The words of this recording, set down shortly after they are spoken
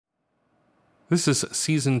This is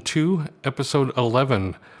Season 2, Episode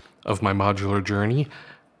 11 of my modular journey,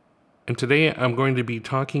 and today I'm going to be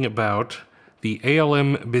talking about the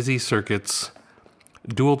ALM Busy Circuits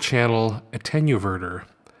dual-channel attenuverter,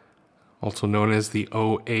 also known as the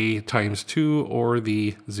OA times 2 or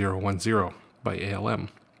the 010 by ALM.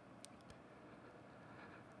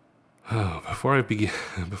 Before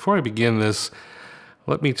I begin this,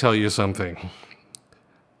 let me tell you something.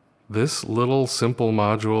 This little simple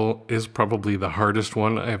module is probably the hardest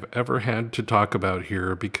one I've ever had to talk about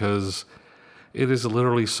here because it is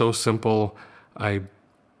literally so simple. I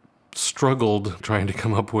struggled trying to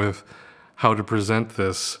come up with how to present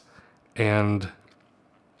this, and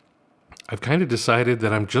I've kind of decided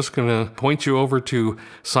that I'm just going to point you over to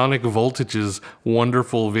Sonic Voltage's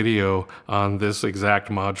wonderful video on this exact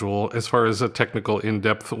module as far as a technical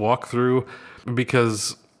in-depth walkthrough,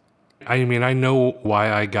 because I mean, I know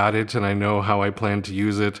why I got it and I know how I plan to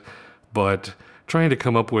use it, but trying to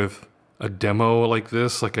come up with a demo like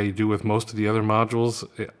this, like I do with most of the other modules,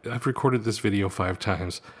 I've recorded this video 5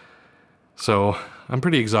 times. So I'm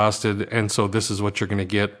pretty exhausted, and so this is what you're going to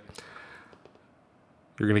get.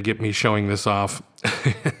 You're going to get me showing this off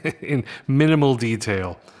in minimal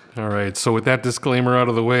detail. All right, so with that disclaimer out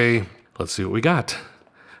of the way, let's see what we got.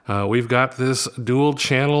 We've got this dual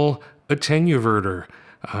channel attenuverter.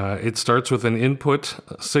 It starts with an input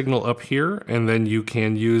signal up here, and then you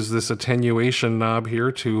can use this attenuation knob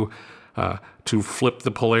here to flip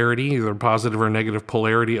the polarity, either positive or negative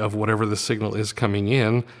polarity of whatever the signal is coming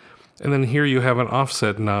in. And then here you have an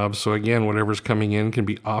offset knob, so again, whatever's coming in can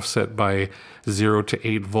be offset by 0 to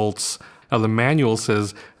 8 volts. Now the manual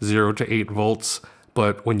says 0 to 8 volts,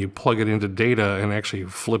 but when you plug it into data and actually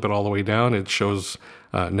flip it all the way down, it shows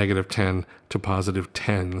negative 10 to positive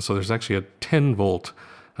 10. So there's actually a 10 volt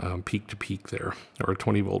peak to peak there, or a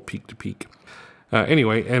 20 volt peak to peak.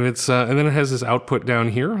 Anyway, and and then it has this output down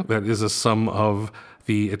here that is a sum of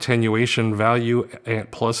the attenuation value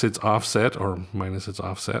plus its offset or minus its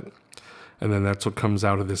offset. And then that's what comes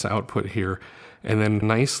out of this output here. And then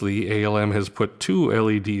nicely, ALM has put 2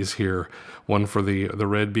 LEDs here, one for the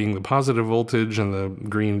red being the positive voltage and the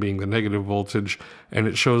green being the negative voltage. And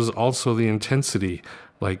it shows also the intensity,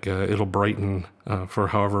 like it'll brighten for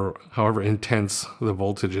however intense the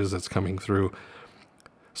voltage is that's coming through.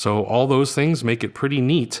 So all those things make it pretty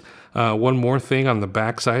neat. One more thing on the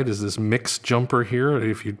back side is this mix jumper here.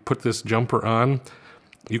 If you put this jumper on,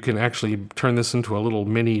 you can actually turn this into a little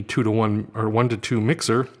mini 2-to-1 or 1-to-2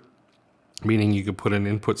 mixer, meaning you could put an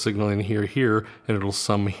input signal in here, and it'll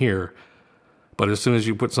sum here. But as soon as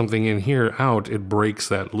you put something in here out, it breaks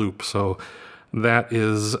that loop. So that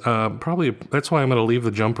is that's why I'm going to leave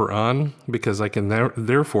the jumper on, because I can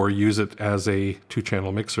therefore use it as a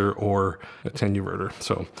 2-channel mixer or attenuverter.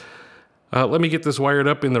 So let me get this wired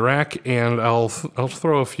up in the rack, and I'll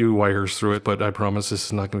throw a few wires through it, but I promise this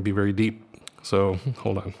is not going to be very deep. So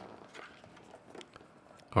hold on.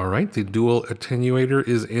 All right, the dual attenuator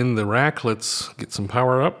is in the rack. Let's get some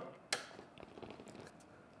power up.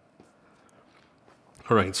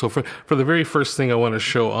 All right, so for the very first thing I want to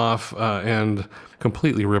show off, and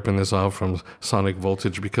completely ripping this off from Sonic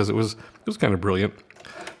Voltage because it was kind of brilliant.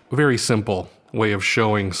 A very simple way of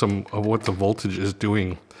showing some of what the voltage is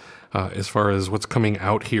doing as far as what's coming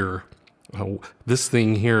out here. This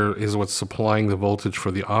thing here is what's supplying the voltage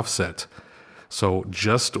for the offset. So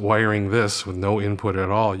just wiring this with no input at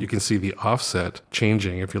all, you can see the offset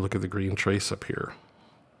changing if you look at the green trace up here.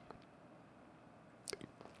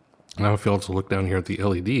 Now if you also look down here at the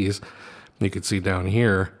LEDs, you can see down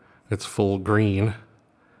here, it's full green.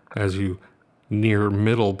 As you near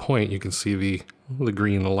middle point, you can see the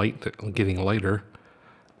green light getting lighter.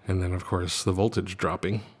 And then of course the voltage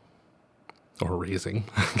dropping, or raising,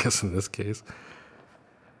 I guess in this case.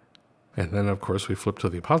 And then of course we flip to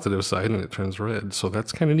the positive side and it turns red. So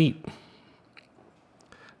that's kind of neat.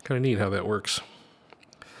 Kind of neat how that works.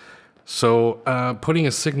 So putting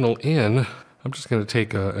a signal in, I'm just going to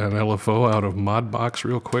take an LFO out of Modbox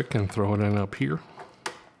real quick and throw it in up here.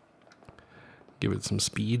 Give it some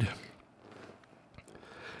speed.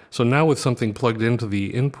 So now with something plugged into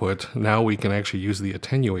the input, now we can actually use the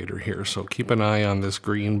attenuator here. So keep an eye on this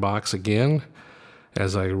green box again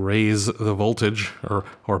as I raise the voltage, or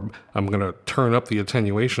I'm going to turn up the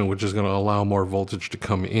attenuation, which is going to allow more voltage to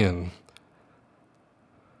come in.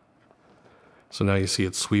 So now you see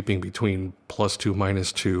it sweeping between +2,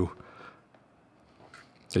 -2.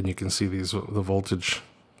 Then you can see the voltage,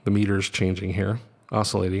 the meters changing here,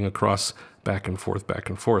 oscillating across back and forth, back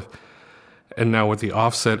and forth. And now what the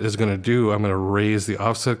offset is going to do, I'm going to raise the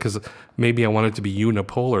offset because maybe I want it to be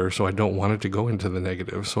unipolar, so I don't want it to go into the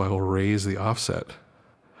negative, so I will raise the offset.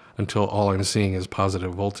 until all I'm seeing is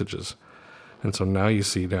positive voltages. And so now you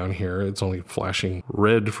see down here, it's only flashing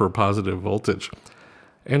red for positive voltage.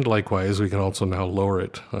 And likewise, we can also now lower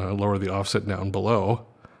it, lower the offset down below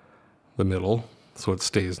the middle so it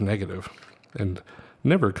stays negative and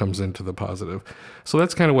never comes into the positive. So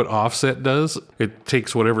that's kind of what offset does. It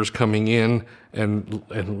takes whatever's coming in and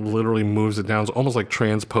literally moves it down. It's almost like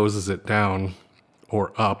transposes it down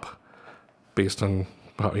or up based on,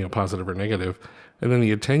 you know, positive or negative. And then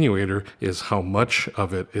the attenuator is how much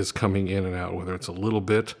of it is coming in and out, whether it's a little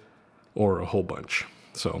bit or a whole bunch.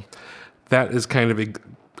 So that is kind of,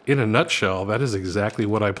 in a nutshell, that is exactly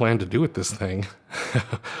what I plan to do with this thing.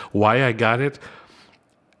 Why I got it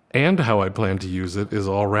and how I plan to use it is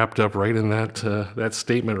all wrapped up right in that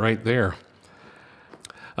statement right there.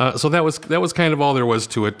 So that was kind of all there was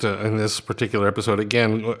to it in this particular episode.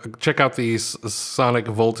 Again, check out the sonic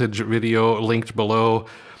voltage video linked below.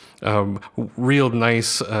 Real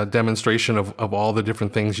nice demonstration of all the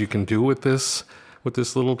different things you can do with this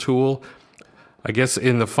little tool. I guess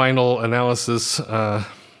in the final analysis, I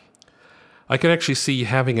could actually see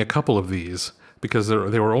having a couple of these because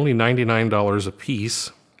they were only $99 a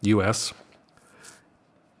piece, US,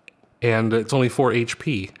 and it's only 4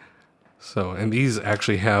 HP. So, and these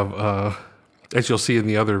actually have, as you'll see in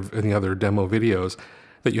the other demo videos,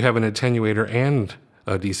 that you have an attenuator and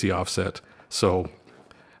a DC offset. So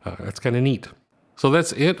that's kind of neat. So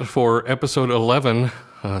that's it for episode 11,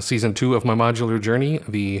 season 2 of my modular journey,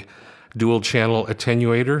 the dual channel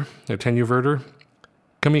attenuverter.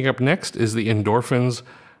 Coming up next is the Endorphins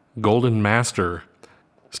Golden Master.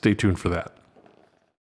 Stay tuned for that.